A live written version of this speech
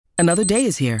Another day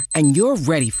is here, and you're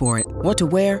ready for it. What to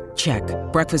wear? Check.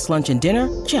 Breakfast, lunch, and dinner?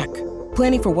 Check.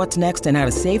 Planning for what's next and how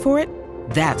to save for it?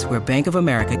 That's where Bank of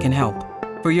America can help.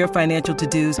 For your financial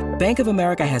to-dos, Bank of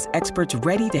America has experts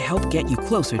ready to help get you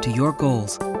closer to your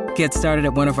goals. Get started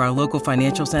at one of our local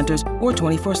financial centers or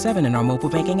 24/7 in our mobile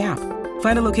banking app.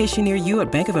 Find a location near you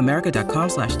at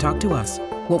bankofamerica.com/talktous.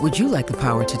 What would you like the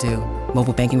power to do?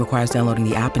 Mobile banking requires downloading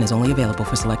the app and is only available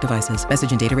for select devices.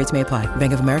 Message and data rates may apply.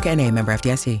 Bank of America N.A., member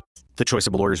FDIC. The choice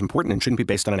of a lawyer is important and shouldn't be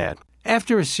based on an ad.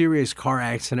 After a serious car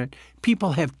accident,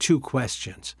 people have two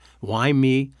questions. Why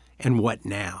me and what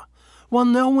now? Well,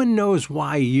 no one knows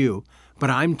why you, but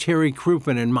I'm Terry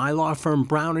Crouppen, and my law firm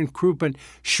Brown & Crouppen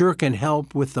sure can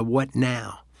help with the what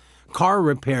now. Car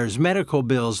repairs, medical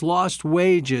bills, lost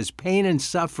wages, pain and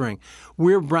suffering.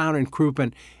 We're Brown &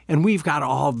 Crouppen, and we've got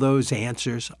all those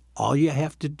answers. All you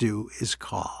have to do is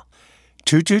call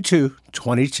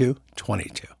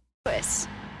 222-2222.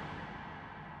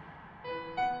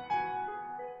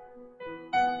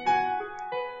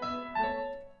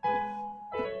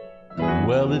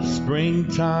 Well, it's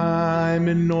springtime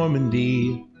in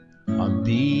Normandy on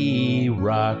the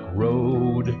Rock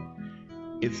Road.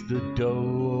 It's the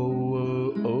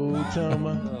Dotem.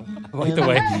 I like the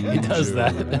way he does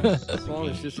that. The song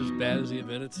is just as bad as the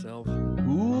event itself.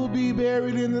 Who'll be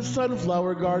buried in the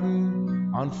sunflower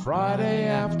garden on Friday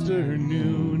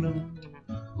afternoon?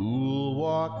 Who'll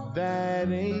walk that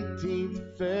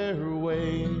 18th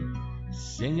fairway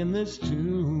singing this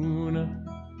tune?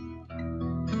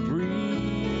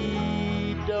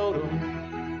 Free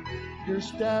Dotem, your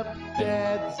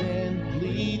stepdads and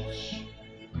Bleach,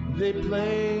 they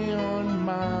play on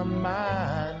my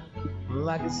mind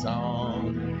like a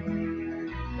song.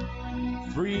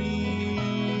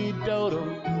 Free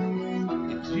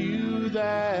Dotem, it's you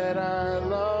that I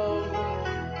love,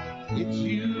 it's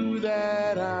you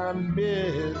that I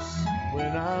miss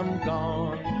when I'm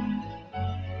gone.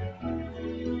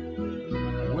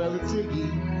 Well, it's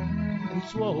Iggy and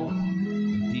Swole,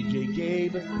 DJ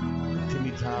Gabe,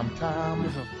 Timmy Tom Tom,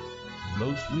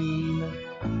 Los Ween,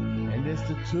 and it's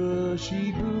the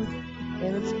Tushy Booth,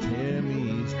 and it's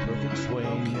Timmy's perfect swing.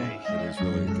 Okay, it is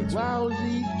really a good swing.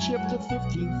 Wowsy chipped to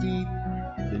 15 feet,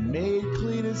 then made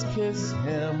Cletus kiss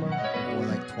him.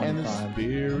 Like And the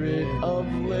spirit of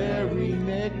Larry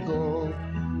Nickel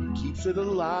keeps it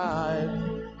alive.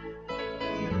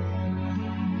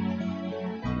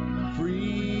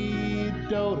 Free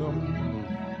Dotem,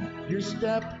 your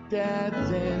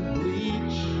stepdads and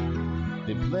Bleach,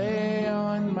 they play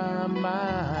on my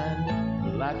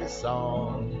mind like a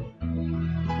song.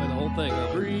 Play the whole thing.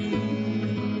 Free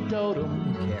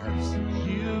Dotem, Who cares?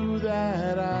 you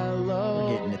that I love,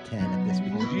 We're getting a 10 at this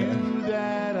point. you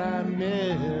that I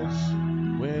miss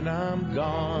when I'm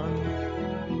gone.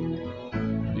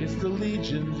 It's the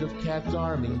legions of Cat's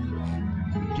Army,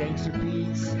 Gangster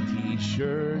Beats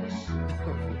t-shirts,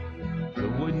 the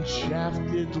wooden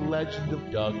shafted legend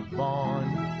of Doug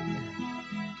Vaughn.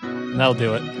 That'll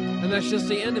do it. And that's just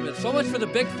the end of it. So much for the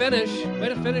big finish. Way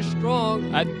to finish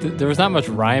strong. There was not much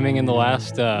rhyming in the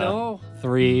last No.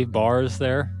 3 bars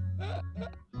there.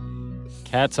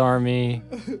 Cat's Army,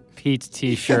 Pete's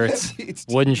T-shirts,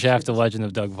 Wooden Shaft, The Legend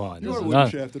of Doug Vaughn. You are wooden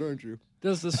shafted, aren't you?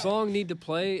 Does the song need to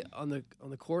play on the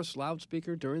course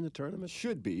loudspeaker during the tournament?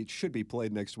 Should be. It should be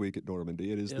played next week at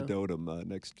Normandy. It is the Yeah. Dotem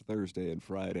next Thursday and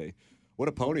Friday. What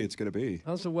a pony it's going to be.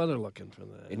 How's the weather looking for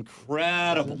that?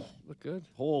 Incredible. Look good.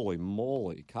 Holy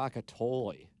moly.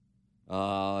 Cockatoli.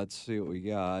 Let's see what we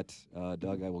got.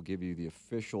 Doug, I will give you the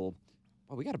official.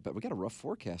 Oh, we got a rough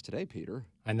forecast today, Peter.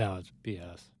 I know, it's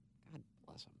BS. God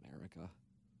bless America.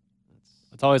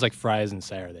 It's always like Fridays and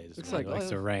Saturdays. Looks when like it likes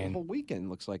to the rain. whole weekend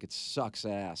looks like it sucks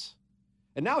ass.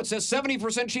 And now it says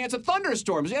 70% chance of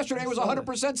thunderstorms. Yesterday was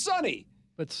 100% sunny.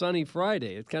 But sunny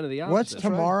Friday. It's kind of the opposite. What's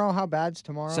tomorrow? How bad's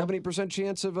tomorrow? 70%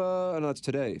 chance of, no, it's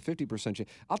today. 50% chance.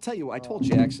 I'll tell you, I told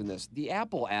Jackson this. The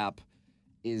Apple app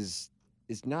is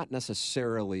not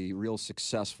necessarily real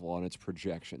successful on its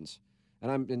projections.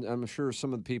 And I'm sure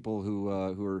some of the people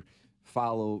who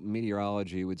follow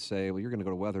meteorology would say, well, you're going to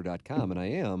go to weather.com, and I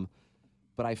am.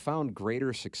 But I found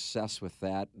greater success with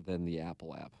that than the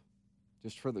Apple app.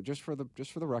 Just for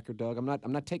the record, Doug. I'm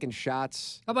not taking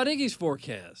shots. How about Iggy's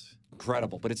forecast?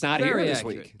 Incredible, but it's not Very here this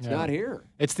accurate. week. It's not here.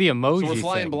 It's the emoji So we're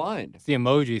flying thing. blind. It's the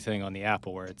emoji thing on the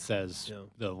Apple where it says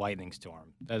the lightning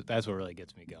storm. That's what really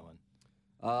gets me going.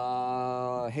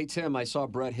 Hey, Tim, I saw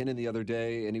Brett Hinnon the other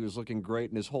day, and he was looking great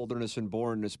in his Holderness and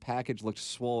Bourne, and his package looked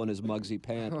swollen as Muggsy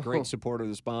Pant. Great supporter of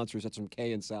the sponsors at some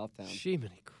K in Southtown.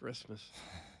 Jiminy Christmas.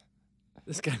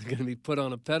 This guy's going to be put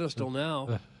on a pedestal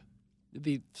now. It'd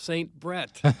be Saint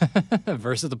Brett.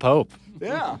 Versus the Pope.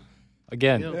 Yeah.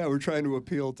 again. Yeah, we're trying to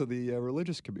appeal to the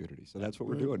religious community, so that's what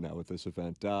we're doing now with this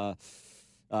event.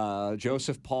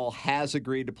 Joseph Paul has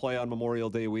agreed to play on Memorial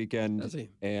Day weekend. Has he?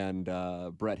 And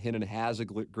Brett Hinnon has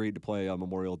agreed to play on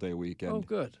Memorial Day weekend. Oh,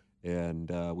 good. And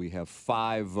we have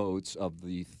 5 votes of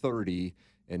the 30,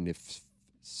 and if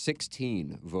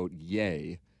 16 vote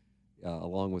yay,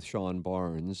 along with Sean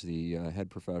Barnes, the head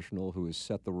professional who has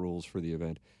set the rules for the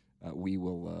event, we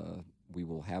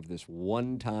will have this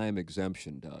one-time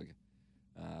exemption, Doug,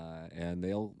 and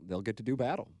they'll get to do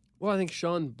battle. Well, I think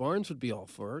Sean Barnes would be all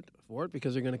for it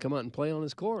because they're going to come out and play on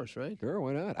his course, right? Sure,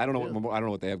 why not? I don't know. I don't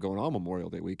know what they have going on Memorial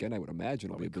Day weekend. I would imagine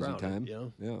it'll be a busy time.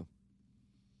 Yeah.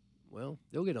 Well,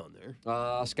 they'll get on there.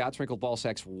 Scott Sprinkle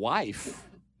Ballsack's wife,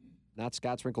 not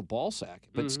Scott Sprinkle Ballsack,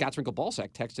 but Scott Sprinkle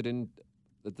Ballsack texted in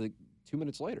the 2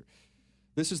 minutes later.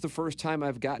 This is the first time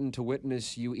I've gotten to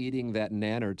witness you eating that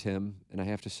nanner, Tim, and I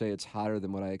have to say it's hotter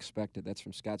than what I expected. That's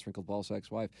from Scott Sprinkle Ballsack's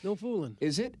wife. No fooling.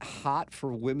 Is it hot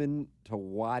for women to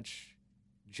watch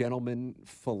gentlemen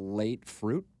fillet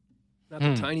fruit? Not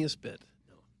the tiniest bit.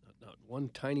 No, not one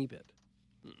tiny bit.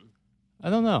 I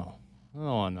don't know. I don't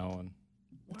know on that one.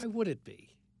 Why would it be?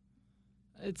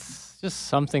 It's just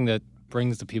something that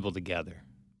brings the people together.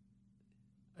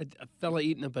 A fella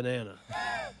eating a banana.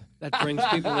 That brings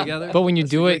people together. But when you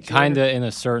That's do what it makes you kind of in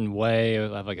a certain way,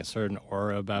 have like a certain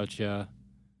aura about you,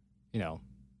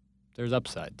 there's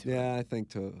upside to it. Yeah, I think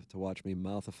to watch me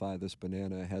mouthify this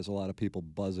banana has a lot of people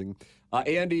buzzing.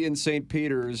 Andy in St.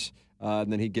 Peter's,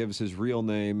 and then he gives his real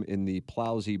name in the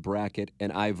Plowsy bracket,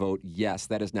 and I vote yes.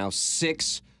 That is now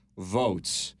 6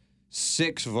 votes.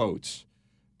 6 votes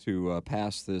to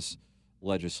pass this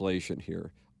legislation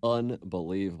here.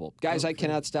 Unbelievable. Guys, I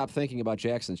cannot stop thinking about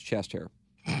Jackson's chest hair.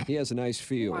 He has a nice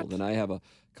field, and I have a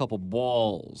couple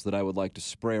balls that I would like to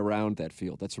spray around that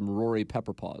field. That's from Rory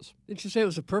Pepperpaws. Didn't you say it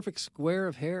was a perfect square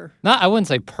of hair? No, I wouldn't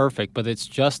say perfect, but it's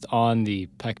just on the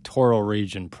pectoral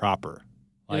region proper.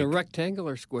 In a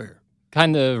rectangular square?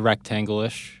 Kind of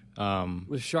rectangle-ish.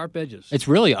 With sharp edges. It's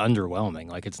really underwhelming.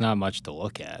 Like, it's not much to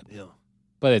look at. Yeah.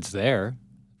 But it's there,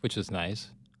 which is nice.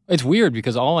 It's weird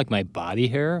because all, like, my body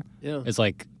hair is,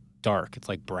 like, dark. It's,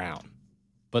 like, brown.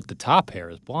 But the top hair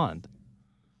is blonde.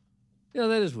 Yeah,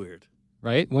 that is weird.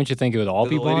 Right? Wouldn't you think it would all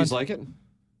be Do the blonde? ladies like it?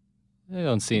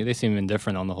 They seem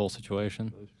indifferent on the whole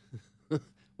situation.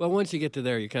 Well, once you get to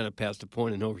there, you're kind of past the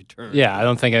point of no return. Yeah, I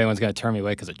don't think anyone's going to turn me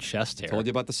away because of chest hair. Told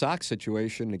you about the sock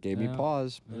situation. It gave me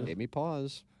pause. It gave me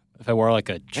pause. If I wore like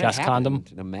a chest condom.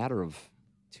 In a matter of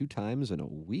 2 times in a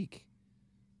week.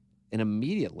 And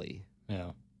immediately,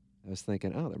 I was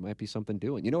thinking, there might be something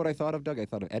doing. You know what I thought of, Doug? I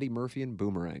thought of Eddie Murphy and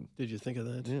Boomerang. Did you think of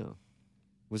that? Yeah.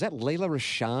 Was that Layla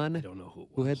Rashawn? I don't know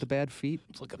who had the bad feet?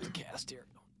 Let's look up the cast here.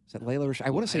 Is that Layla Rashawn? I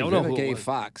want to say Vivica A.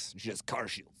 Fox. She has car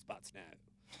shield spots now.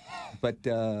 But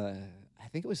I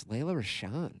think it was Layla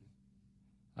Rashawn.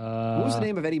 What was the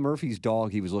name of Eddie Murphy's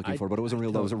dog he was looking for? But it wasn't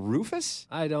real dog. Was it Rufus?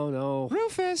 I don't know.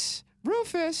 Rufus.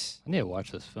 I need to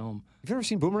watch this film. Have you ever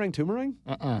seen Boomerang Toomerang?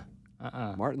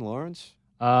 Martin Lawrence?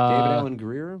 David Allen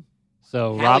Greer?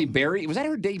 So Halle Berry? Was that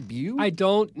her debut? I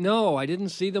don't know. I didn't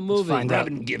see the movie.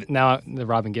 Robin Givens. Now, the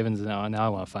Robin Givens. Now I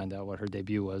want to find out what her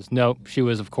debut was. No, she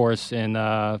was, of course, in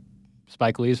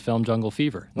Spike Lee's film Jungle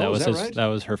Fever. Right? That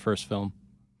was her first film.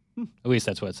 At least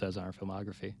that's what it says on her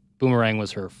filmography. Boomerang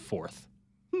was her 4th.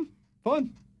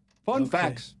 Fun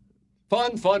facts.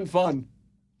 Fun.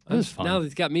 That was fun. Now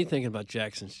it's got me thinking about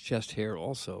Jackson's chest hair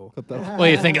also. What are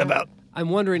you thinking about? I'm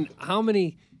wondering how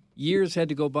many years had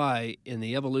to go by in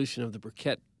the evolution of the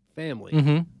Burkett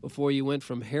family before you went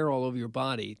from hair all over your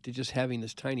body to just having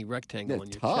this tiny rectangle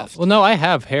on your chest. Well, no, I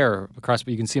have hair across,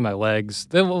 but you can see my legs.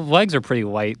 The legs are pretty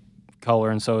light color,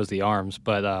 and so is the arms.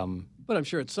 But I'm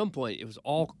sure at some point it was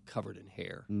all covered in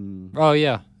hair. Oh,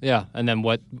 yeah. And then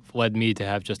what led me to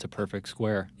have just a perfect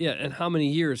square? Yeah, and how many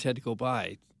years had to go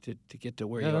by to get to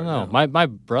where you are I don't know. now? My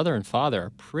brother and father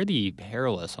are pretty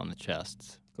hairless on the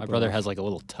chests. My brother has like a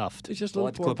little tuft. It's just a We'll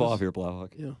little have to clip porpoise. off here,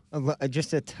 Blauhawk. Yeah.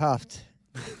 Just a tuft.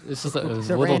 It's just a It's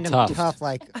a little random tuft. tuft,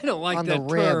 like I don't like on that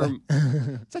the rib.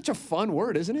 term. Such a fun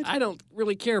word, isn't it? I don't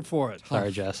really care for it.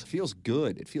 Sorry, Jess. It feels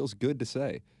good. It feels good to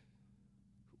say.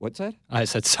 What's that? I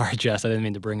said sorry, Jess. I didn't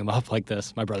mean to bring him up like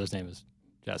this. My brother's name is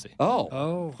Jesse.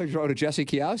 Oh. I wrote to Jesse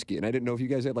Kioski, and I didn't know if you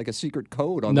guys had like a secret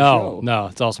code on the show. No,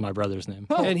 it's also my brother's name.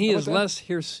 And he how is about that? less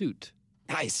hirsute.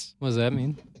 Nice. What does that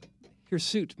mean?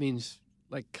 Hirsute means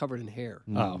like covered in hair.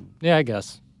 Oh, yeah, I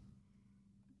guess.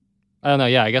 I don't know.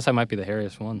 Yeah, I guess I might be the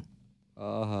hairiest one.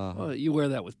 Well, you wear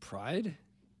that with pride?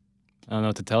 I don't know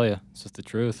what to tell you. It's just the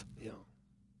truth. Yeah.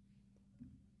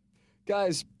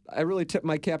 Guys, I really tip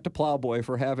my cap to Plowboy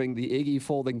for having the Iggy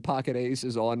folding pocket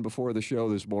aces on before the show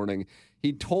this morning.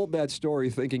 He told that story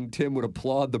thinking Tim would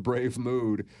applaud the brave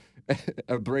move,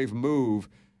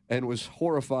 and was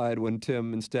horrified when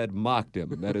Tim instead mocked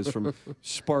him. That is from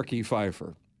Sparky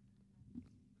Pfeiffer.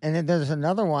 And then there's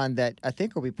another one that I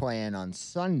think we'll be playing on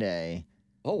Sunday.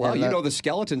 Oh, wow. You know the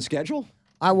skeleton schedule?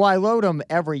 I load them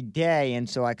every day, and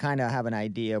so I kind of have an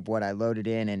idea of what I loaded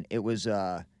in, and it was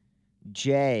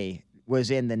Jay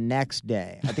was in the next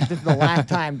day. I think this is the last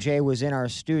time Jay was in our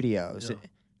studios. Yeah.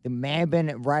 It may have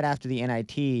been right after the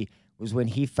NIT was when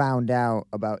he found out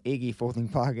about Iggy folding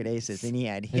pocket aces, and he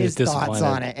had his thoughts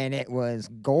on it, and it was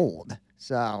gold.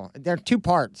 So there are 2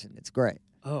 parts, and it's great.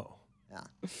 Oh. Yeah.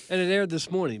 And it aired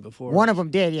this morning before. One of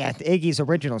them did, yeah. Iggy's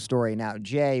original story. Now,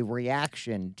 Jay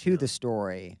reaction to the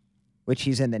story, which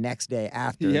he's in the next day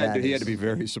after He that. had to be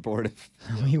very supportive.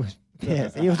 He was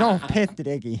pissed. He was all pissed at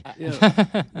Iggy.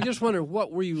 Yeah. You just wonder,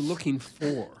 what were you looking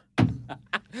for?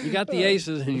 You got the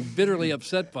aces and you're bitterly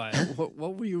upset by it.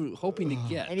 What were you hoping to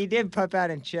get? And he did pop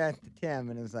out and chat to Tim,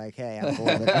 and it was like, hey, I'm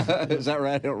folding. Is that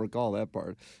right? I don't recall that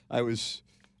part. I was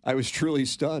truly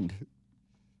stunned.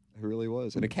 I really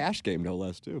was. In a cash game, no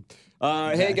less, too.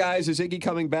 Hey, guys, is Iggy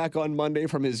coming back on Monday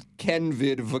from his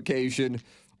Kenvid vacation,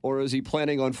 or is he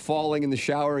planning on falling in the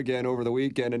shower again over the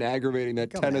weekend and aggravating that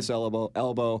tennis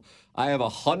elbow? I have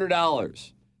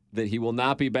 $100 that he will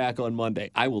not be back on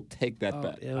Monday. I will take that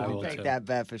bet. Yeah, I will take that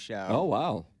bet for sure. Oh,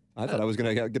 wow. I thought I was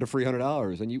going to get a free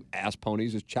 $100, and you ass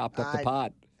ponies just chopped up the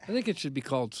pot. I think it should be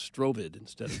called Strovid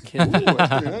instead of Ken.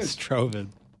 Strovid.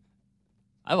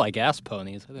 I like ass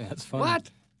ponies. I think that's funny.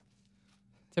 What?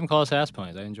 Tim called us ass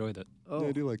ponies. I enjoyed it. Yeah,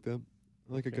 I do like that.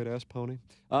 I like a good ass pony.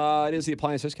 It is the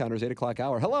Appliance Discounters 8 o'clock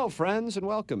hour. Hello, friends, and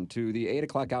welcome to the 8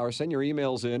 o'clock hour. Send your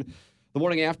emails in the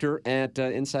morning after at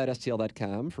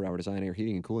InsideSTL.com for our Design, Air,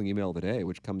 Heating, and Cooling email of the day,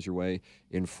 which comes your way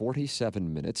in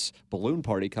 47 minutes. Balloon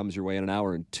Party comes your way in an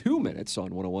hour and 2 minutes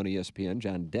on 101 ESPN.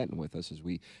 John Denton with us as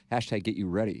we hashtag get you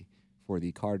ready for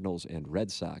the Cardinals and Red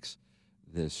Sox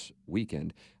this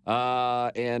weekend.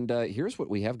 Here's what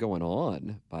we have going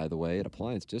on, by the way, at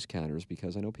Appliance Discounters,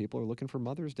 because I know people are looking for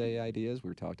Mother's Day ideas.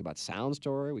 We talked about Sound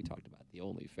Story. We talked about the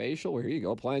Only Facial. Well, here you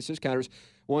go. Appliance Discounters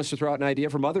wants to throw out an idea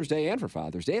for Mother's Day and for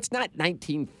Father's Day. It's not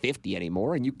 1950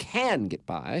 anymore, and you can get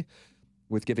by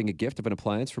with giving a gift of an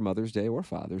appliance for Mother's Day or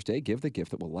Father's Day. Give the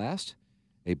gift that will last.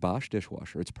 A Bosch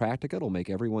dishwasher. It's practical. It'll make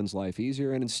everyone's life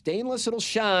easier. And in stainless, it'll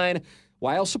shine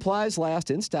while supplies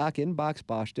last. In stock, in-box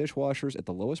Bosch dishwashers at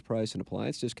the lowest price. And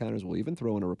Appliance Discounters will even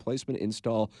throw in a replacement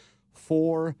install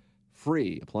for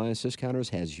free. Appliance Discounters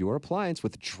has your appliance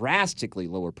with drastically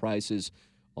lower prices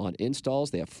on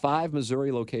installs. They have 5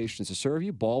 Missouri locations to serve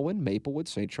you: Baldwin, Maplewood,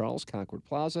 St. Charles, Concord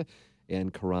Plaza,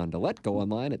 and Carondelet. Go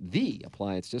online at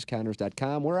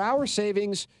theappliancediscounters.com, where our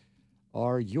savings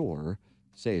are your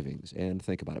savings. And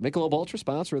think about it. Michelob Ultra,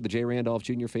 sponsor of the J. Randolph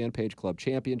Jr. Fan Page Club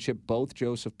Championship. Both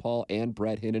Joseph Paul and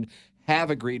Brett Hinnon have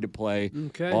agreed to play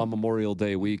on Memorial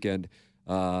Day weekend.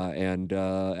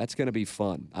 That's going to be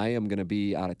fun. I am going to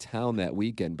be out of town that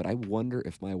weekend, but I wonder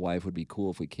if my wife would be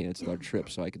cool if we canceled our trip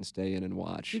so I can stay in and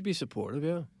watch. She'd be supportive,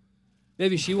 yeah.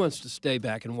 Maybe she wants to stay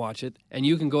back and watch it, and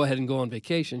you can go ahead and go on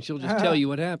vacation. She'll just tell you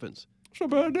what happens. It's not a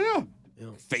bad idea. You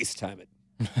know. FaceTime it.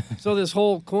 So this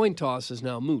whole coin toss is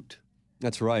now moot.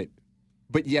 That's right.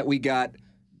 But yet we got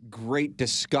great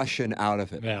discussion out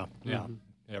of it. Yeah, yeah. Mm-hmm.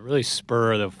 Yeah, really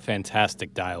spurred a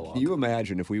fantastic dialogue. Can you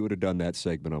imagine if we would have done that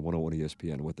segment on 101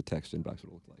 ESPN, what the text inbox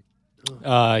would look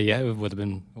like? Yeah, it would have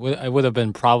been. It would have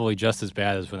been probably just as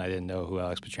bad as when I didn't know who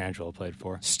Alex Pietrangelo played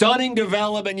for. Stunning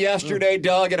development yesterday,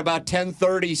 Doug, at about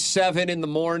 10:37 in the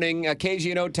morning. KG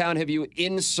in O-Town, have you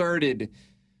inserted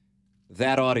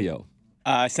that audio?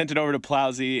 I sent it over to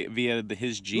Plowsy via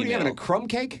his Gmail. What are you having, a crumb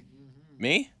cake?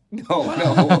 Me? No. Like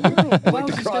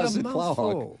the Plowsy's cross got a at Plowhawk.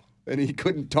 mouthful. And he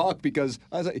couldn't talk because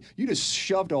I was like, you just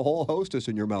shoved a whole hostess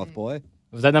in your mouth, boy.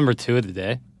 Was that number 2 of the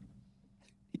day?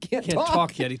 He can't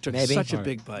talk yet. He took Maybe. such a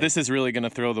big bite. This is really going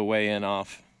to throw the weigh-in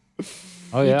off.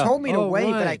 Oh, yeah. You told me to wait,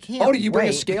 but I right. can't. Oh, did you bring a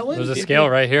wait. scale in? There's a scale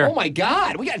right here. Oh, my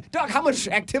God. Doug, how much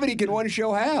activity can one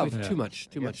show have? Too much.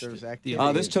 there's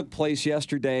activity. This took place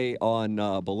yesterday on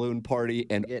Balloon Party,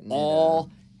 and Getting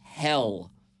all hell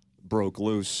broke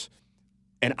loose.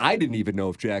 And I didn't even know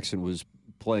if Jackson was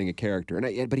playing a character.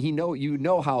 But you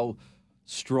know how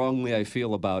strongly I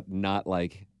feel about not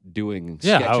like doing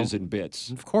sketches and bits.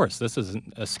 Of course, this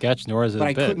isn't a sketch, nor is it But a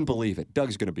I bit. couldn't believe it.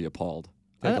 Doug's going to be appalled.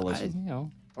 Take a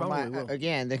listen.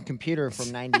 Again, the computer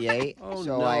from '98.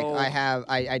 No. Like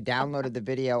I downloaded the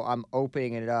video. I'm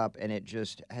opening it up, and it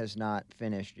just has not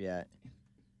finished yet.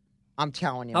 I'm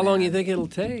telling you. How long do man. you think it'll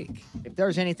take? If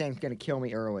there's anything that's going to kill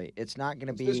me early, it's not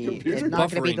going to this be. computer? It's not going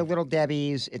to be the Buffering. Little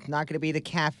Debbie's. It's not going to be the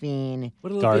caffeine.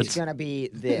 What'll it Darts. It's going to be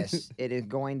this. It is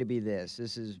going to be this.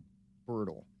 This is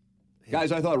brutal.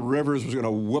 Guys, I thought Rivers was going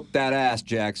to whoop that ass,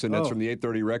 Jackson. That's Oh. from the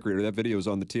 8:30 Record. That video is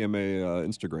on the TMA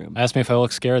Instagram. Ask me if I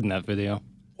look scared in that video.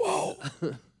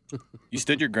 You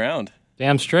stood your ground.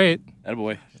 Damn straight.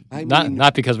 Attaboy. I Not mean,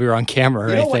 not because we were on camera or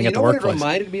you know anything what, at the what it workplace.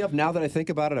 reminded me of? Now that I think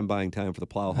about it, I'm buying time for the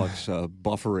Plowhawks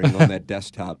buffering on that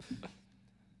desktop.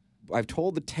 I've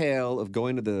told the tale of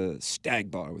going to the Stag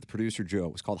Bar with producer Joe.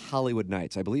 It was called Hollywood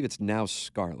Nights. I believe it's now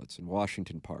Scarlett's in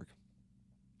Washington Park.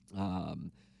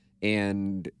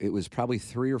 And it was probably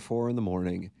 3 or 4 in the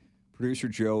morning. Producer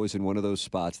Joe is in one of those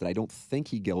spots that I don't think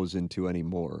he goes into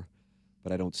anymore,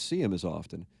 but I don't see him as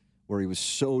often, where he was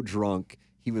so drunk,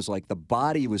 he was like the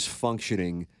body was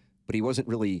functioning, but he wasn't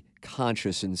really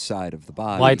conscious inside of the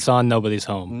body. Lights on, nobody's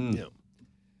home. Yeah.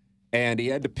 And he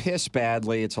had to piss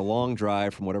badly. It's a long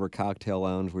drive from whatever cocktail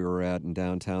lounge we were at in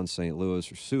downtown St. Louis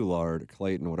or Soulard or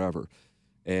Clayton, whatever.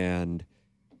 And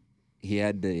he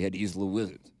had to use the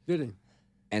Wizards. Good.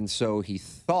 And so he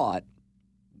thought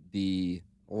the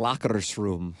lockers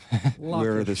room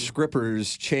where the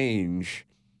scrippers change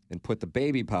and put the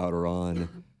baby powder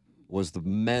on was the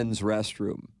men's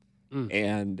restroom.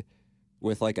 And he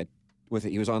was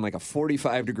on like a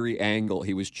 45-degree angle.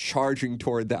 He was charging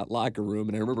toward that locker room.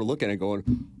 And I remember looking at it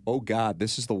going, oh, God,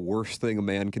 this is the worst thing a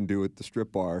man can do at the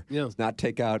strip bar. Yeah. It's not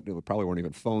take out, it probably weren't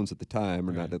even phones at the time,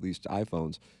 or not at least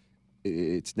iPhones.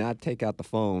 It's not take out the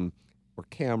phone or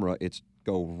camera. It's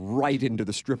go right into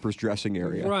the stripper's dressing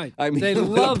area. Right. I mean, they with a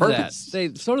love that. purpose.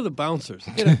 So do the bouncers.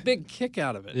 They get a big kick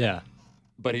out of it. Yeah.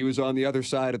 But he was on the other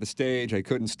side of the stage. I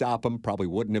couldn't stop him. Probably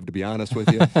wouldn't have, to be honest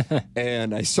with you.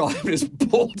 And I saw him just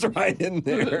bolt right in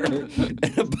there.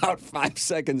 And about 5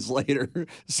 seconds later,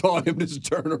 saw him just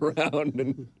turn around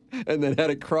and then head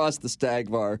across the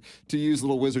Stag Bar to use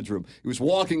Little Wizard's room. He was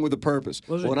walking with a purpose.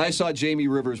 When I saw Jamie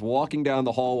Rivers walking down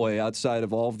the hallway outside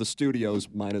of all of the studios,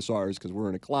 minus ours because we're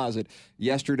in a closet,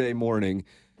 yesterday morning,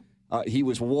 he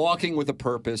was walking with a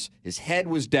purpose. His head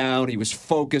was down. He was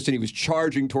focused, and he was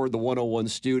charging toward the 101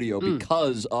 studio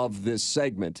because of this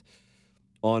segment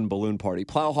on Balloon Party.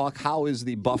 Plowhawk, how is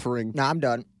the buffering? No, I'm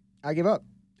done. I give up.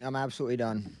 I'm absolutely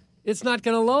done. It's not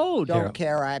going to load. Don't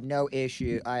care. I have no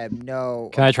issue. I have no.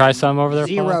 Can I try some over there,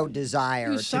 Zero Paul?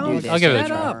 desire You to sound do this. I'll give it a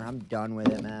anymore. try. I'm done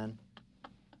with it, man.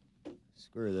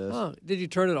 Screw this. Oh, did you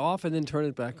turn it off and then turn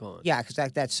it back on? Yeah,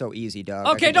 because that's so easy, Doug.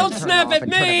 Okay, I can just don't turn snap it off at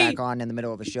and Turn me. it back on in the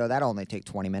middle of a show. That'll only take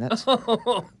 20 minutes. You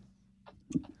want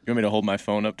me to hold my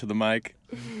phone up to the mic?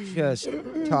 Just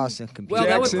toss a computer. Well,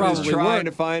 that would Jackson probably is trying work.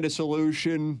 to find a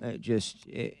solution.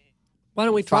 Why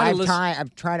don't we try to Five listen? times.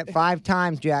 I've tried it 5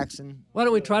 times, Jackson. Why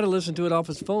don't we try to listen to it off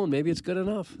his phone? Maybe it's good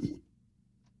enough.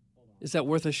 Is that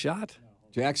worth a shot?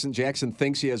 Jackson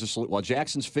thinks he has a solution. Well,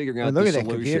 Jackson's figuring out look the at that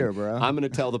solution. computer, bro. I'm going to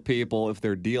tell the people if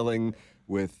they're dealing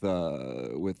with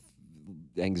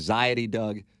anxiety,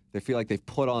 Doug, they feel like they've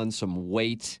put on some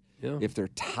weight. Yeah. If they're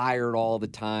tired all the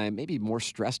time, maybe more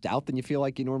stressed out than you feel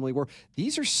like you normally were.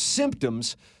 These are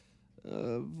symptoms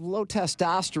of low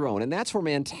testosterone, and that's where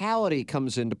Mentality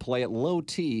comes into play at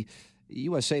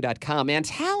LowTUSA.com.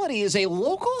 Mentality is a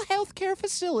local healthcare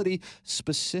facility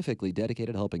specifically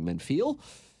dedicated to helping men feel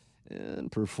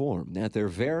and perform at their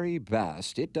very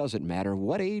best. It doesn't matter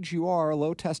what age you are.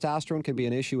 Low testosterone can be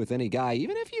an issue with any guy,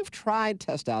 even if you've tried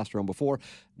testosterone before.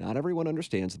 Not everyone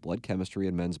understands the blood chemistry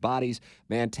in men's bodies.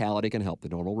 Mentality can help. The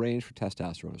normal range for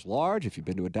testosterone is large. If you've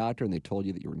been to a doctor and they told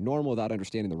you that you were normal without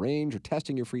understanding the range or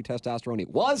testing your free testosterone, it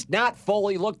was not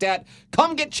fully looked at.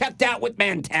 Come get checked out with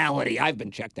Mentality. I've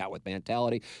been checked out with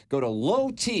Mentality. Go to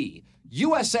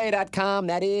LowTUSA.com.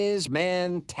 That is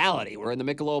Mentality. We're in the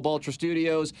Michelob Ultra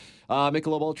Studios.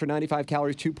 Michelob Ultra, 95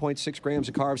 calories, 2.6 grams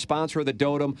of carbs. Sponsor of the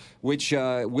Dotem, which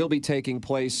will be taking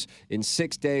place in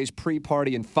 6 days.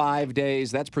 Pre-party in 5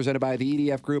 days. That's presented by the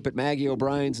EDF Group at Maggie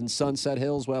O'Brien's in Sunset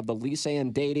Hills. We'll have the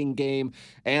Lisanne dating game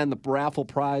and the raffle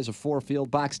prize of 4 field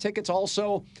box tickets.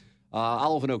 Also,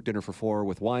 Olive and Oak dinner for 4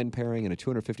 with wine pairing and a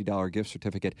 $250 gift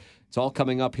certificate. It's all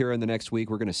coming up here in the next week.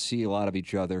 We're going to see a lot of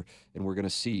each other, and we're going to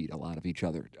seed a lot of each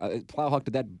other. Plowhawk,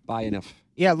 did that buy enough?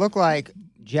 Yeah, it looked like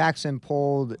Jackson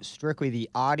pulled strictly the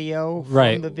audio from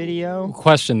Right. the video.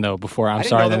 Question though, before I'm I didn't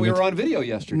sorry. know that that we means- were on video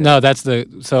yesterday. No, that's the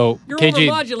You're KG.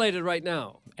 overmodulated right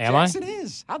now. Am Jackson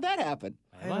is. How'd that happen?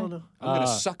 I don't know. I'm going to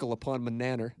suckle upon my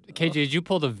nanner. KG, did you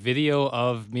pull the video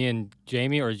of me and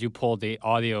Jamie, or did you pull the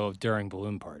audio during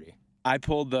Balloon Party? I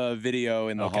pulled the video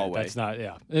in the hallway. That's not.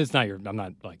 Yeah, it's not your. I'm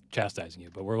not like chastising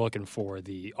you, but we're looking for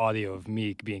the audio of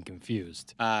me being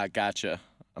confused. Gotcha.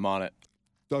 I'm on it.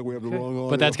 Doug, we have the wrong audio.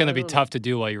 But that's going to be tough to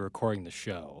do while you're recording the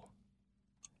show.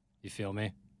 You feel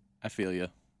me? I feel you.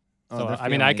 So I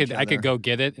mean, I could go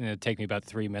get it, and it'd take me about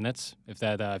 3 minutes.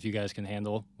 If you guys can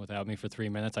handle without me for 3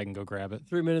 minutes, I can go grab it.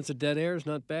 3 minutes of dead air is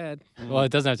not bad. Well,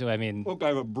 it doesn't have to. I mean, look, I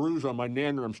have a bruise on my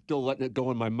nanner. I'm still letting it go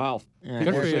in my mouth. Good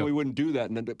People for say you. we wouldn't do that,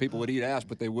 and then people would eat ass,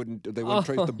 but they wouldn't. They wouldn't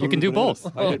trace the bruise. You can do in it.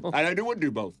 both. I would do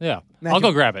both. Yeah, I'll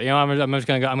go grab it. You know, I'm just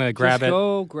gonna go. I'm gonna grab it.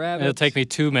 Go grab it. It'll take me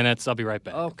 2 minutes. I'll be right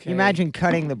back. Okay. Can you imagine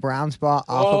cutting the brown spot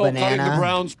off a banana? Cutting the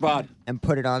brown spot. And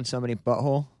put it on somebody's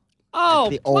butthole? Oh,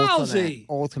 the Plowsy.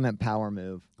 ultimate power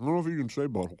move. I don't know if you can say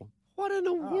butthole. What in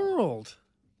the world?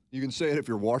 You can say it if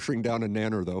you're washing down a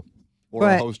nanner, though, or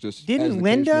But a hostess. didn't as the case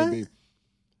Linda may be.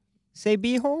 say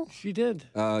beehole? She did.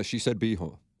 She said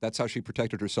beehole. That's how she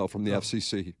protected herself from the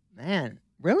FCC. Man,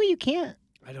 really? You can't?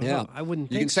 I don't know. I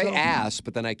wouldn't You think can say so. ass,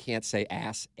 but then I can't say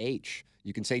ass-H.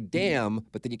 You can say damn,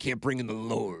 but then you can't bring in the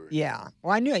Lord. Yeah.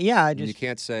 Well, I knew it. Yeah, I And you just.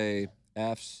 can't say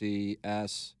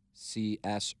FCS-CS-er.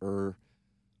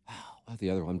 Oh,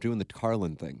 the other one. I'm doing the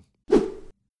Carlin thing.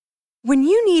 When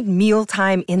you need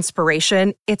mealtime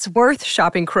inspiration, it's worth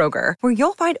shopping Kroger, where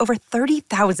you'll find over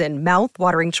 30,000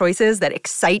 mouth-watering choices that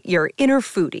excite your inner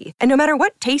foodie. And no matter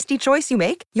what tasty choice you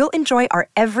make, you'll enjoy our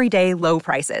everyday low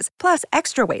prices, plus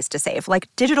extra ways to save,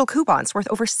 like digital coupons worth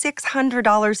over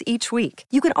 $600 each week.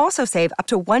 You can also save up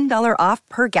to $1 off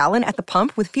per gallon at the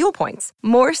pump with fuel points.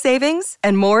 More savings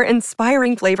and more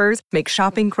inspiring flavors make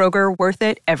shopping Kroger worth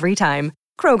it every time.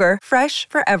 Kroger, fresh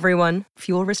for everyone.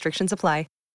 Fuel restrictions apply.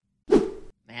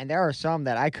 Man, there are some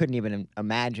that I couldn't even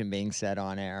imagine being said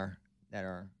on air that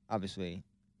are obviously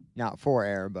not for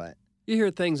air, but. You hear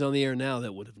things on the air now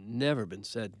that would have never been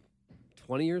said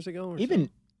 20 years ago or Even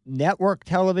network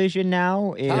television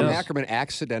now is. Tom Ackerman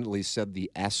accidentally said the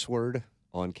S word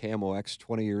on KMOX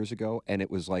 20 years ago, and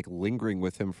it was like lingering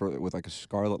with him with like a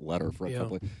scarlet letter for a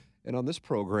couple of. And on this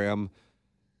program,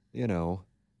 you know,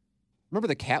 remember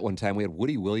the Cat one time we had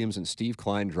Woody Williams and Steve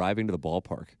Klein driving to the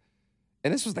ballpark.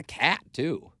 And this was the Cat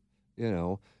too, you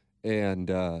know, and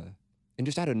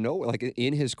just out of nowhere, like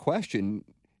in his question,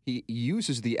 he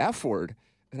uses the F word,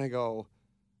 and I go,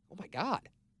 oh my God.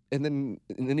 And then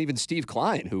even Steve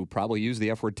Klein, who probably used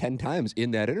the F word 10 times in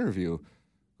that interview,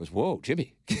 goes, whoa,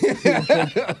 Jimmy.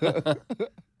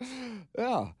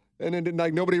 Yeah. And then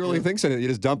like nobody really thinks of it. You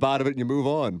just dump out of it and you move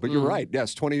on. But you're right.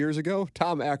 Yes, 20 years ago,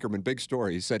 Tom Ackerman, big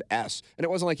story. He said S. And it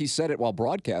wasn't like he said it while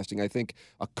broadcasting. I think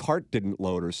a cart didn't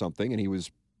load or something, and he was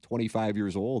 25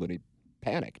 years old, and he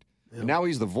panicked. Yeah. And now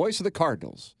he's the voice of the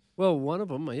Cardinals. Well, one of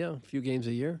them, a few games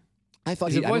a year. I thought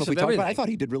He's I the don't know voice if we of talked about it. I everything. thought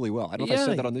he did really well. I don't know if I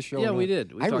said that on this show. Yeah, or we not.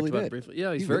 did. We I talked really about did. it briefly.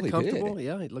 Yeah, he's He very really comfortable. did.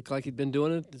 Yeah, he looked like he'd been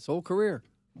doing it his whole career.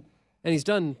 And he's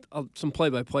done some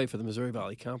play-by-play for the Missouri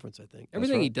Valley Conference, I think.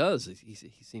 Everything right. he does, he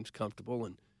seems comfortable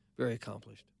and very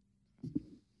accomplished.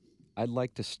 I'd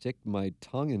like to stick my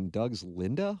tongue in Doug's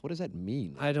Linda? What does that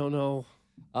mean? I don't know.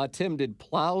 Tim, did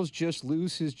Plows just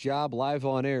lose his job live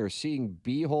on air? Seeing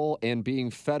B-hole and being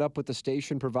fed up with the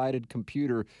station-provided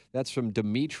computer. That's from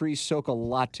Dimitri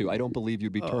Sokolatu. I don't believe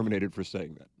you'd be terminated for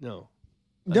saying that. No.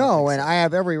 No, and I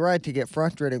have every right to get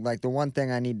frustrated. Like, the one thing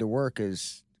I need to work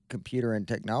is computer and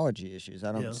technology issues.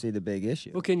 I don't see the big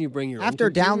issue. Well, can you bring your After own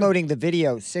computer? downloading the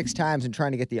video 6 times and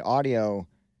trying to get the audio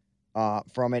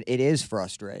from it, it is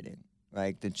frustrating.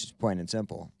 Like, it's just plain and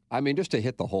simple. I mean, just to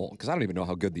hit the hole, because I don't even know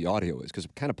how good the audio is, because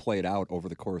it kind of played out over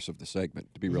the course of the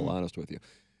segment, to be real honest with you.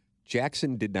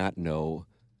 Jackson did not know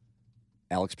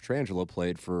Alex Petrangelo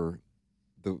played for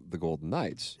the Golden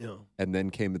Knights, and then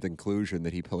came to the conclusion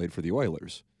that he played for the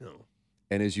Oilers.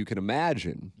 And as you can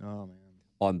imagine,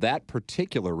 on that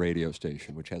particular radio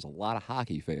station, which has a lot of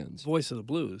hockey fans, Voice of the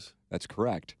Blues. That's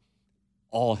correct.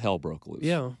 All hell broke loose.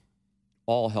 Yeah.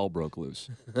 All hell broke loose.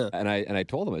 and I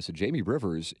told him, I said, Jamie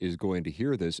Rivers is going to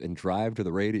hear this and drive to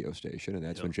the radio station. And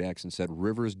that's when Jackson said,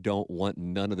 Rivers don't want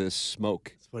none of this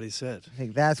smoke. That's what he said. I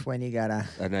think that's when you got to.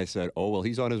 And I said, oh, well,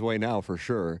 he's on his way now for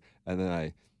sure. And then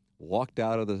I walked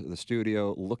out of the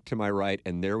studio, looked to my right,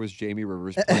 and there was Jamie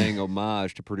Rivers playing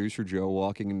homage to producer Joe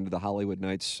walking into the Hollywood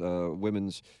Knights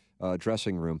women's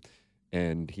dressing room.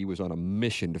 And he was on a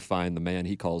mission to find the man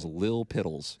he calls Lil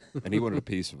Piddles. And he wanted a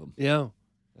piece of him. Yeah.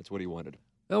 That's what he wanted.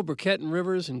 Oh, Burkett and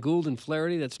Rivers and Gould and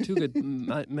Flaherty. That's two good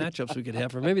matchups we could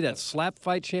have. Or maybe that slap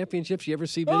fight championships. You ever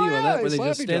see video of that where they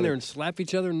just stand there and slap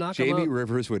each other and knock them out? Jamie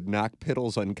Rivers would knock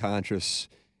Piddles unconscious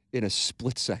in a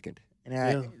split second.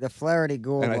 And the Flaherty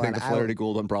Gould And I think one, the Flaherty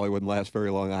Gould one probably wouldn't last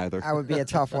very long either. I would be a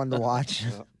tough one to watch.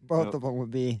 Both of them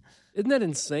would be. Isn't that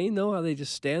insane, though, how they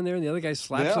just stand there and the other guy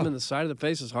slaps them in the side of the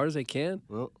face as hard as they can?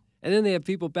 And then they have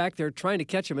people back there trying to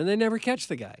catch him, and they never catch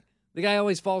the guy. The guy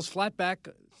always falls flat back,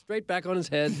 straight back on his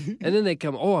head, and then they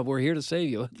come, oh, we're here to save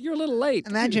you. You're a little late.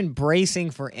 Imagine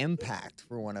bracing for impact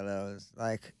for one of those.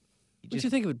 Like, Would you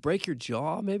think it would break your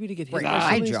jaw, maybe, to get hit break by some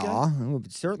my of these jaw. guys? It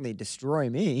would certainly destroy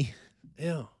me.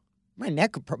 Yeah. My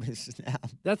neck would probably snap.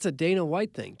 That's a Dana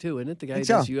White thing, too, isn't it? The guy who Think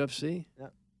does so. UFC?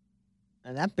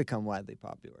 And that's become widely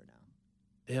popular now.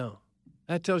 Yeah.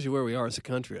 That tells you where we are as a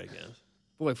country, I guess.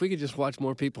 Boy, if we could just watch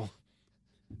more people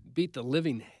beat the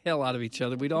living hell out of each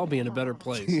other, we'd all be in a better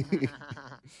place.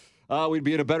 We'd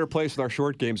be in a better place with our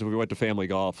short games if we went to Family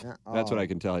Golf. That's what I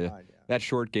can tell you. God, yeah. That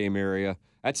short game area.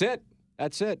 That's it.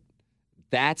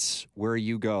 That's where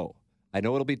you go. I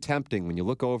know it'll be tempting when you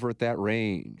look over at that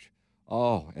range.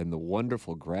 Oh, and the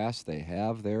wonderful grass they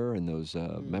have there and those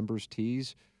members'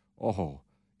 tees. Oh,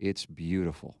 it's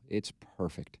beautiful. It's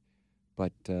perfect.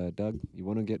 But Doug, you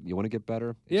want to get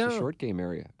better? It's the short game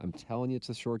area. I'm telling you, it's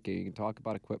the short game. You can talk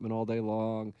about equipment all day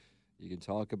long. You can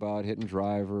talk about hitting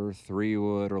driver,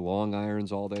 3-wood, or long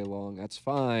irons all day long. That's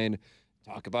fine.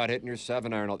 Talk about hitting your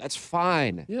 7-iron. That's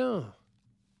fine. Yeah.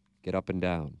 Get up and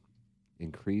down.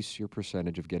 Increase your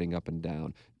percentage of getting up and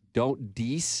down. Don't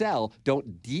decel.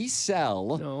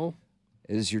 No.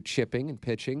 As you're chipping and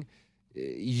pitching.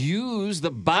 Use the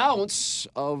bounce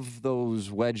of those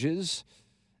wedges.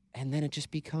 And then it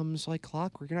just becomes like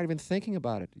clockwork. You're not even thinking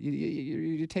about it.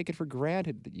 You take it for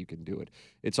granted that you can do it.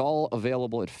 It's all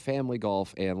available at Family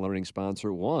Golf and Learning,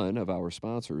 sponsor, one of our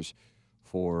sponsors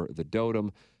for the Dotem,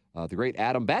 the great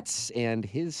Adam Betts and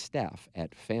his staff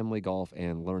at Family Golf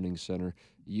and Learning Center.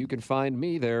 You can find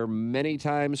me there many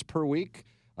times per week.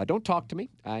 Don't talk to me.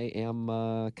 I am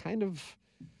kind of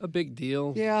a big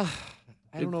deal. Yeah.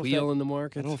 I don't know wheel in the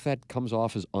market. I don't know if that comes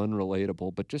off as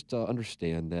unrelatable, but just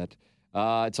understand that.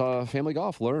 It's Family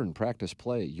Golf. Learn, practice,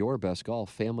 play your best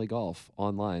golf.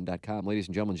 FamilyGolfOnline.com. Ladies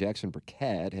and gentlemen, Jackson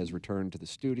Burkett has returned to the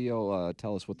studio.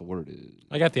 Tell us what the word is.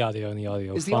 I got the audio and the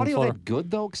audio. Is the audio that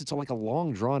good, though? Because it's like a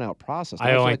long, drawn-out process.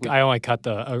 I only cut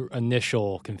the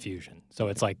initial confusion, so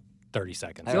it's like 30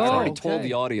 seconds. I already told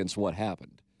the audience what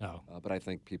happened. Oh. But I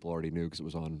think people already knew because it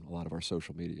was on a lot of our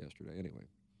social media yesterday. Anyway.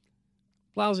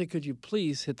 Blousy, could you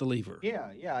please hit the lever?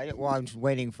 Yeah. Well, I'm just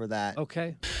waiting for that.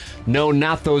 Okay. No,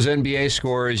 not those NBA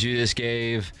scores you just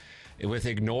gave, with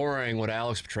ignoring what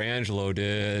Alex Pietrangelo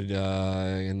did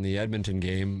in the Edmonton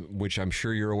game, which I'm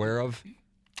sure you're aware of.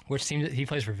 Which team? He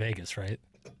plays for Vegas, right?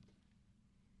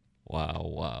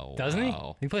 Wow. Doesn't he?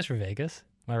 He plays for Vegas.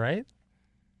 Am I right?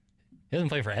 He doesn't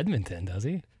play for Edmonton, does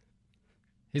he?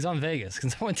 He's on Vegas. Can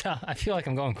someone tell? I feel like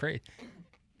I'm going crazy.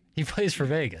 He plays for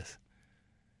Vegas.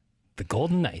 The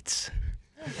Golden Knights.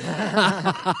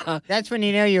 That's when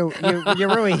you know you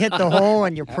really hit the hole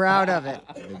and you're proud of it.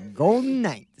 The Golden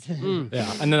Knights.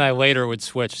 Yeah, and then I later would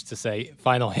switch to say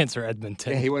final answer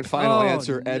Edmonton. Yeah, he went final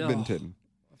answer Edmonton.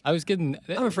 I was getting.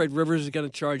 I'm afraid Rivers is going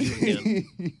to charge you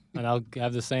again. And I'll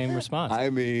have the same response. I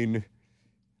mean,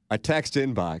 a text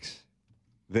inbox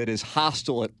that is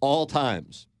hostile at all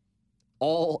times,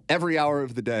 every hour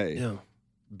of the day,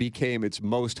 became its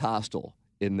most hostile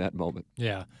in that moment.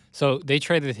 Yeah. So they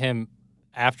traded him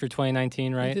after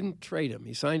 2019, right? They didn't trade him.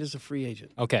 He signed as a free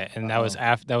agent. Okay, and that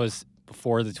was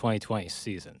before the 2020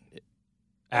 season.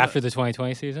 After the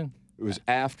 2020 season? It was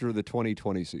after the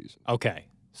 2020 season. Okay.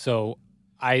 So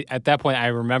at that point I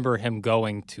remember him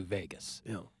going to Vegas.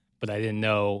 Yeah. But I didn't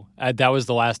know that was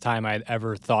the last time I'd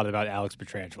ever thought about Alex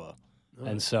Pietrangelo. Oh.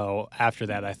 And so after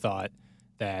that I thought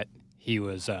that he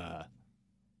was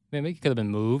maybe he could have been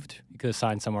moved. He could have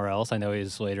signed somewhere else. I know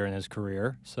he's later in his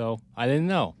career, so I didn't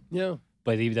know. Yeah.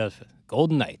 But he does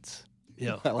Golden Knights.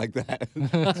 Yeah. I like that.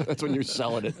 That's when you're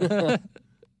selling it.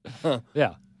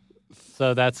 Yeah.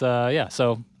 So that's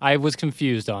So I was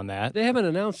confused on that. They haven't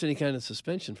announced any kind of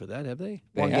suspension for that, have they?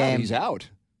 One game. He's out.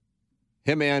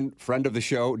 Him and friend of the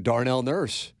show, Darnell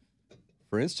Nurse,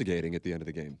 for instigating at the end of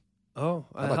the game. Oh,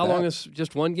 how long is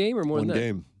just one game or more than that? One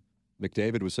game.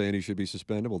 McDavid was saying he should be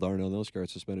suspended. Well, Darnell Nurse got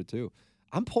suspended too.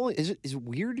 I'm pulling. Is it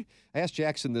weird? I asked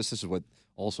Jackson this. This is what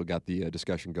also got the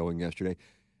discussion going yesterday.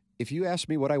 If you ask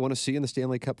me what I want to see in the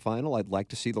Stanley Cup final, I'd like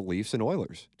to see the Leafs and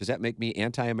Oilers. Does that make me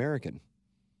anti-American?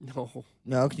 No,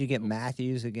 because you get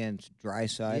Matthews against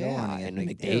Draisaitl and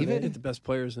McDavid. Get the best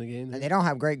players in the game. And they don't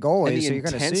have great goalies, so you're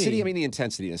going to see. I mean, the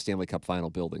intensity in a Stanley Cup final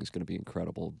building is going to be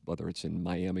incredible, whether it's in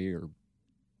Miami or,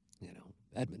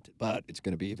 Edmonton. But it's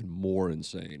going to be even more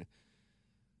insane.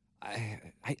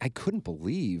 I couldn't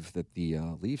believe that the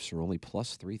Leafs are only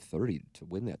plus 330 to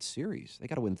win that series. They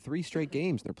got to win 3 straight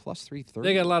games. They're plus 330.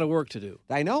 They got a lot of work to do.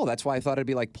 I know. That's why I thought it'd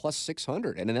be like plus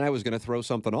 600. And then I was going to throw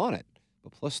something on it.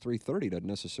 But plus 330 doesn't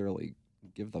necessarily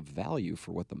give the value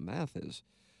for what the math is.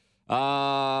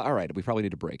 All right, we probably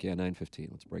need a break. Yeah, 9:15.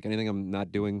 Let's break. Anything I'm not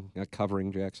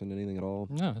covering, Jackson? Anything at all?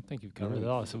 No, I think you've covered it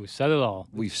all. So we've said it all.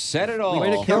 We've said it all.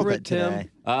 Way to cover it, Tim.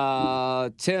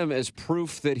 Tim, as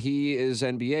proof that he is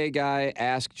NBA guy,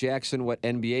 ask Jackson what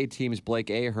NBA teams Blake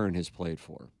Ahern has played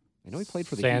for. I know he played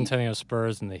for the San Heat. Antonio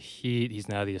Spurs and the Heat. He's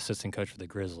now the assistant coach for the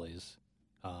Grizzlies.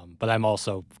 But I'm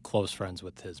also close friends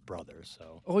with his brother.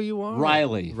 So. Oh, you are?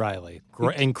 Riley.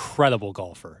 Incredible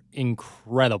golfer.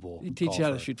 Incredible He teach golfer. you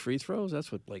how to shoot free throws?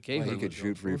 That's what Blake Ahern He could was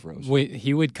shoot free throws.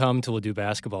 He would come to Ladue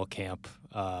basketball camp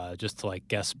just to like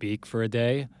guest speak for a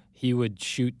day. He would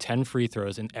shoot 10 free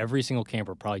throws, and every single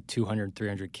camper, probably 200,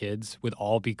 300 kids, would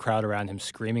all be crowded around him,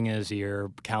 screaming in his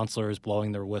ear, counselors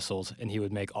blowing their whistles, and he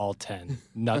would make all 10.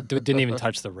 Didn't even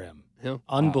touch the rim. Yeah.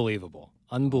 Unbelievable.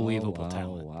 Unbelievable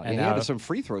talent. Wow. And he had some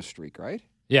free throw streak, right?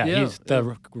 Yeah, he's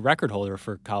the record holder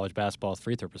for college basketball's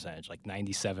free throw percentage, like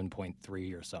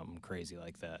 97.3 or something crazy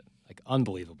like that. Like,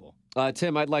 unbelievable.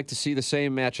 Tim, I'd like to see the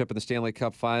same matchup in the Stanley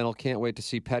Cup Final. Can't wait to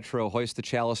see Petro hoist the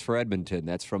chalice for Edmonton.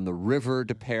 That's from the River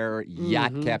de Pair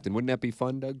yacht captain. Wouldn't that be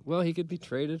fun, Doug? Well, he could be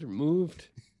traded or moved.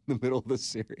 In the middle of the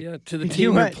series. Yeah, to the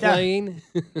team they're playing.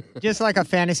 Just like a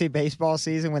fantasy baseball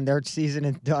season, when their season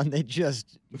is done, they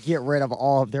just get rid of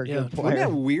all of their good players.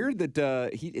 Isn't that weird that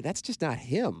that's just not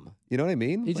him? You know what I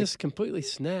mean? He just completely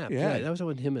snapped. Yeah. That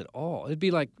wasn't him at all. It'd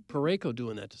be like Parayko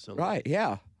doing that to somebody. Right,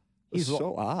 yeah. He's He's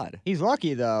so odd. He's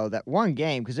lucky, though, that one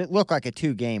game, because it looked like a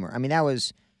two-gamer. I mean, that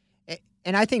was –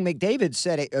 and I think McDavid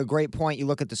said a great point. You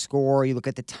look at the score, you look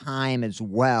at the time as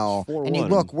well, and you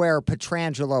look where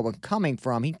Pietrangelo was coming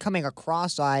from. He's coming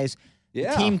across eyes,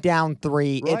 team down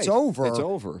 3. Right. It's over. It's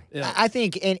over. Yeah. I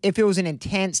think if it was an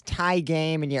intense tie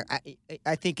game, and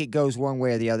I think it goes one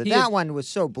way or the other. That one was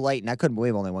so blatant. I couldn't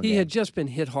believe only one game. He had just been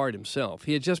hit hard himself.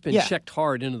 He had just been checked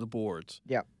hard into the boards.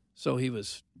 Yep. So he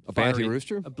was a banty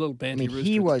rooster? A little banty rooster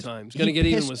he was, at the time. He's going to get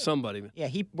even with somebody. Yeah,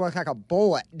 he worked like a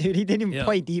bullet, dude. He didn't even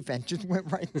play defense. Just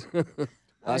went right through.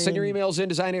 Send your emails in.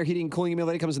 Design Air Heating and Cooling email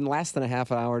that comes in less than a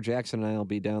half an hour. Jackson and I will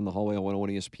be down the hallway on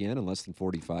 101 ESPN in less than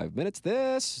 45 minutes.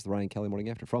 This is the Ryan Kelly Morning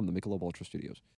After from the Michelob Ultra Studios.